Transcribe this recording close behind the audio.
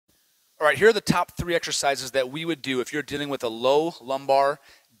All right, here are the top 3 exercises that we would do if you're dealing with a low lumbar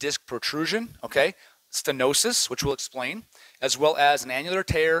disc protrusion, okay? Stenosis, which we'll explain, as well as an annular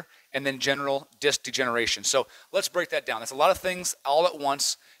tear, and then general disc degeneration. So let's break that down. That's a lot of things all at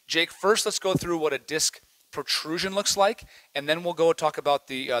once. Jake, first let's go through what a disc protrusion looks like, and then we'll go talk about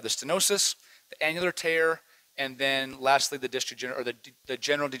the stenosis, the annular tear, and then lastly the disc the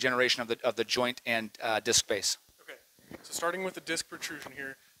general degeneration of the joint and disc space. Okay, so starting with the disc protrusion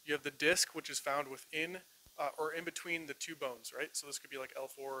here, you have the disc, which is found within or in between the 2 bones, right? So this could be like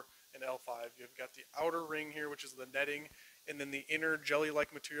L4 and L5. You've got the outer ring here, which is the netting, and then the inner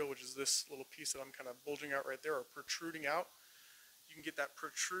jelly-like material, which is this little piece that I'm kind of bulging out right there, or protruding out. You can get that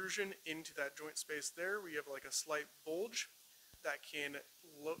protrusion into that joint space there, where you have like a slight bulge that can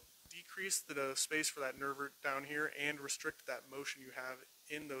decrease the space for that nerve root down here and restrict that motion you have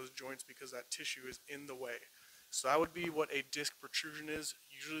in those joints because that tissue is in the way. So that would be what a disc protrusion is.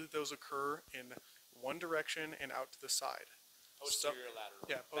 Usually those occur in one direction and out to the side. Posterior lateral.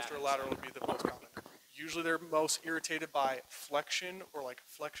 Yeah, posterior lateral would be the most common. Usually they're most irritated by flexion or like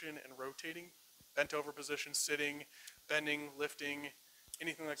flexion and rotating, bent over position, sitting, bending, lifting,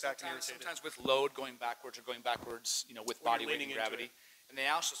 anything like that can irritate it. Sometimes with load going backwards or going backwards, you know, with body weight and gravity. And they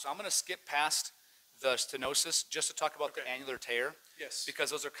also, so I'm going to skip past the stenosis just to talk about the annular tear. Yes.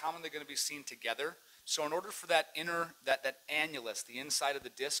 Because those are commonly going to be seen together. So in order for that that annulus, the inside of the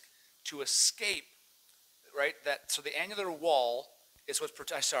disc, to escape, right? So the annular wall is what's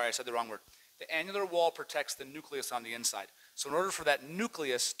sorry, I said the wrong word. The annular wall protects the nucleus on the inside. So in order for that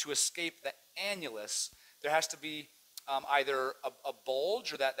nucleus to escape the annulus, there has to be either a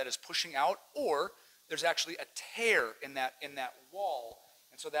bulge or that is pushing out, or there's actually a tear in that wall.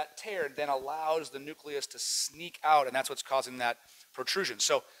 And so that tear then allows the nucleus to sneak out, and that's what's causing that protrusion.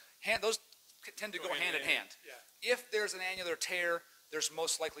 So those tend to go hand in hand. Yeah. If there's an annular tear, there's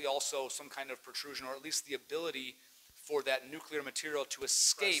most likely also some kind of protrusion, or at least the ability for that nuclear material to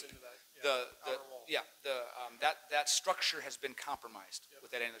escape that structure has been compromised with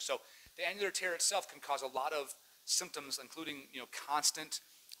that annular. So the annular tear itself can cause a lot of symptoms, including constant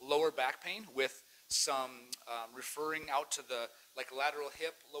lower back pain with some referring out to the lateral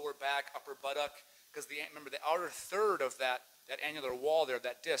hip, lower back, upper buttock, because remember the outer third of that annular wall there,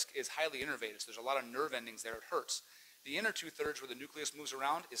 that disc, is highly innervated. So there's a lot of nerve endings there. It hurts. The inner 2/3 where the nucleus moves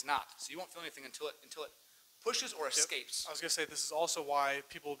around is not. So you won't feel anything until it pushes or escapes. I was going to say, this is also why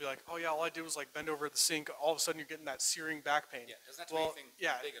people will be like, oh yeah, all I did was like bend over at the sink. All of a sudden you're getting that searing back pain. Yeah, it doesn't have to be anything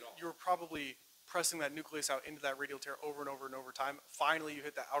big at all. You were probably pressing that nucleus out into that radial tear over and over and over time. Finally, you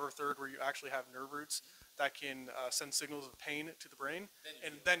hit that outer third where you actually have nerve roots that can send signals of pain to the brain,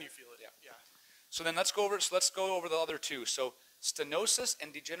 then you feel it. Yeah. So then let's go over the other 2. So stenosis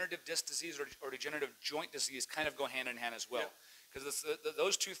and degenerative disc disease or degenerative joint disease kind of go hand in hand as well, because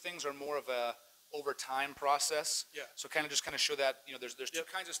those 2 things are more of a over time process. Yeah. So kind of show that there's 2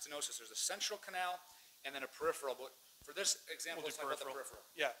 kinds of stenosis. There's a central canal and then a peripheral. But for this example, let's talk about the peripheral.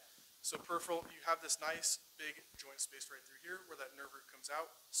 Yeah. So peripheral, you have this nice big joint space right through here where that nerve root comes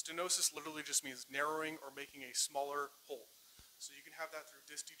out. Stenosis literally just means narrowing or making a smaller hole. So you can have that through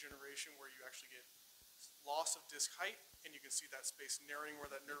disc degeneration where you actually get loss of disc height and you can see that space narrowing where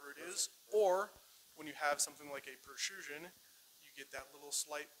that nerve root is. Or when you have something like a protrusion, you get that little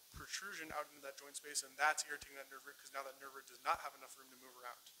slight protrusion out into that joint space, and that's irritating that nerve root because now that nerve root does not have enough room to move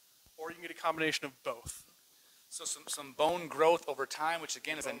around. Or you can get a combination of both. So some bone growth over time, which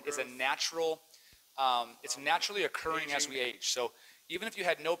again is a natural, it's naturally occurring as we age. So even if you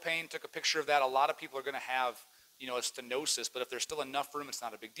had no pain, took a picture of that, a lot of people are going to have a stenosis, but if there's still enough room, it's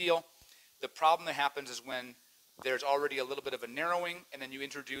not a big deal. The problem that happens is when there's already a little bit of a narrowing, and then you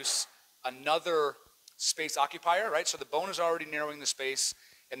introduce another space occupier, right? So the bone is already narrowing the space,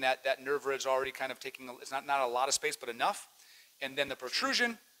 and that nerve root is already kind of taking, it's not a lot of space, but enough. And then the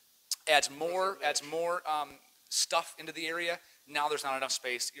protrusion adds more stuff into the area. Now there's not enough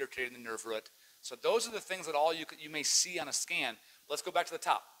space, irritating the nerve root. So those are the things that you may see on a scan. Let's go back to the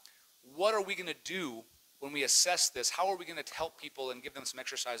top. What are we going to do when we assess this? How are we going to help people and give them some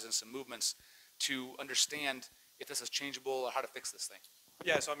exercises and some movements to understand if this is changeable or how to fix this thing?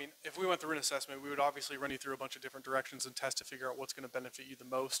 Yeah, so I mean, if we went through an assessment, we would obviously run you through a bunch of different directions and test to figure out what's going to benefit you the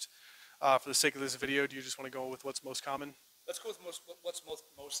most. For the sake of this video, do you just want to go with what's most common? Let's go with what's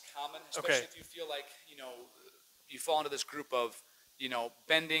most common, especially if you feel like, you fall into this group of,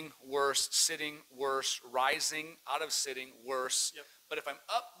 bending, worse, sitting, worse, rising out of sitting, worse. Yep. But if I'm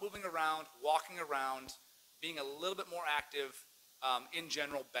up, moving around, walking around, being a little bit more active, in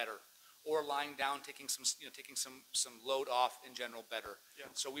general, better. Or lying down, taking some load off, in general, better. Yeah.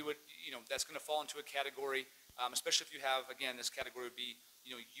 So we would, that's going to fall into a category, especially if you have, again, this category would be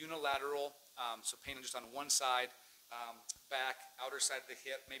unilateral, so pain just on one side, back, outer side of the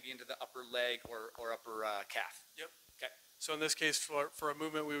hip, maybe into the upper leg or upper calf. Yep. Okay. So in this case, for a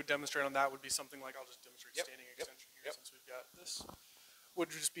movement we would demonstrate on that would be something like, I'll just demonstrate Yep. standing Yep. extension here Yep. since we've got this.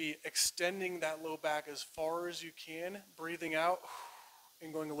 Would just be extending that low back as far as you can, breathing out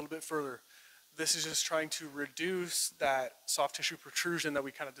and going a little bit further. This is just trying to reduce that soft tissue protrusion that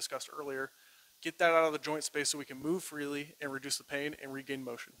we kind of discussed earlier, get that out of the joint space so we can move freely and reduce the pain and regain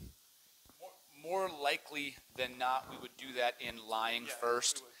motion. More likely than not, we would do that in lying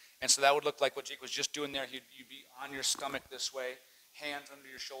first. we would. And so that would look like what Jake was just doing there. You'd be on your stomach this way, hands under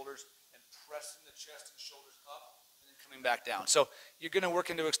your shoulders, and pressing the chest and shoulders up, and then coming back down. So you're going to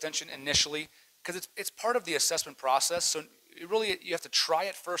work into extension initially, because it's part of the assessment process. So you have to try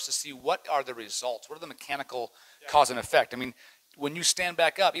it first to see what are the results, what are the mechanical cause and effect. I mean, when you stand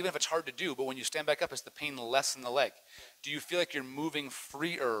back up, even if it's hard to do, but when you stand back up, is the pain less in the leg? Do you feel like you're moving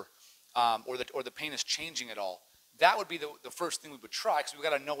freer, or the pain is changing at all? That would be the first thing we would try, because we've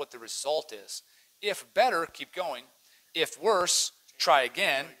got to know what the result is. If better, keep going. If worse, try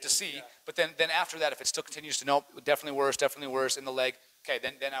again to see. But then after that, if it still continues to nope, definitely worse in the leg, okay,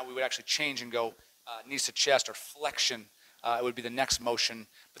 then we would actually change and go knees to chest or flexion. It would be the next motion.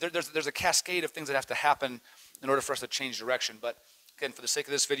 But there's a cascade of things that have to happen in order for us to change direction. But again, for the sake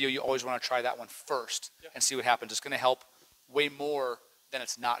of this video, you always want to try that one first and see what happens. It's going to help way more than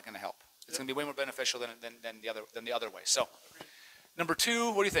it's not going to help. It's going to be way more beneficial than the other way. So, number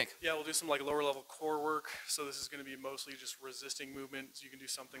 2, what do you think? Yeah, we'll do some like lower level core work. So this is going to be mostly just resisting movement. So you can do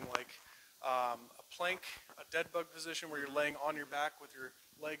something like a plank, a dead bug position where you're laying on your back with your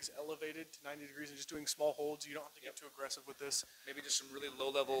legs elevated to 90 degrees and just doing small holds. You don't have to get too aggressive with this. Maybe just some really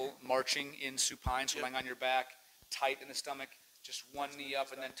low level marching in supine, so lying on your back, tight in the stomach, just one knee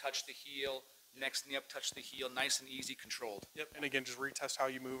up and then touch the heel. Next knee up, touch the heel, nice and easy, controlled. Yep, and again, just retest how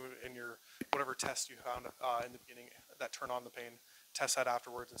you move in your whatever test you found in the beginning that turn on the pain. Test that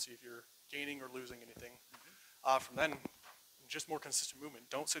afterwards and see if you're gaining or losing anything. From then, just more consistent movement.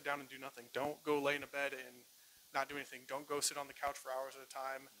 Don't sit down and do nothing. Don't go lay in a bed and not do anything. Don't go sit on the couch for hours at a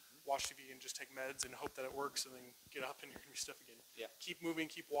time, watch TV and just take meds and hope that it works and then get up and you're going to be stiff again. Yeah. Keep moving,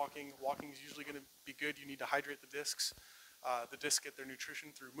 keep walking. Walking is usually going to be good. You need to hydrate the discs. The discs get their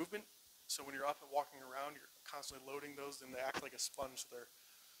nutrition through movement. So when you're up and walking around, you're constantly loading those, and they act like a sponge. So they're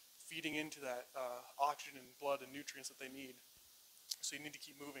feeding into that oxygen and blood and nutrients that they need. So you need to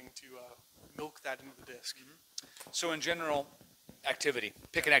keep moving to milk that into the disc. So in general, activity.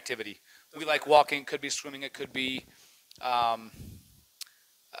 Pick an activity. We like walking. Could be swimming. It could be,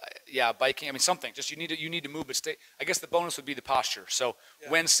 biking. I mean, something. Just you need to move, but stay. I guess the bonus would be the posture. So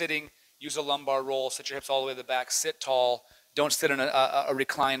when sitting, use a lumbar roll. Sit your hips all the way to the back. Sit tall. Don't sit in a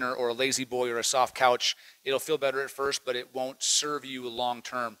recliner or a lazy boy or a soft couch. It'll feel better at first, but it won't serve you long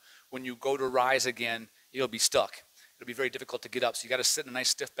term. When you go to rise again, you'll be stuck. It'll be very difficult to get up. So you got to sit in a nice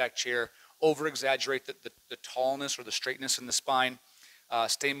stiff back chair. Over exaggerate the tallness or the straightness in the spine.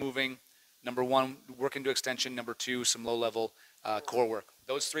 Stay moving. Number 1, work into extension. Number 2, some low level core work.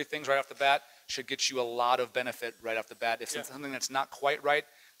 Those 3 things right off the bat should get you a lot of benefit right off the bat. If it's something that's not quite right,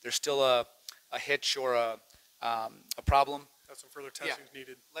 there's still a hitch or a problem. That's some further testing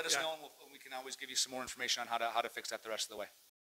needed. Let us know, and we can always give you some more information on how to fix that the rest of the way.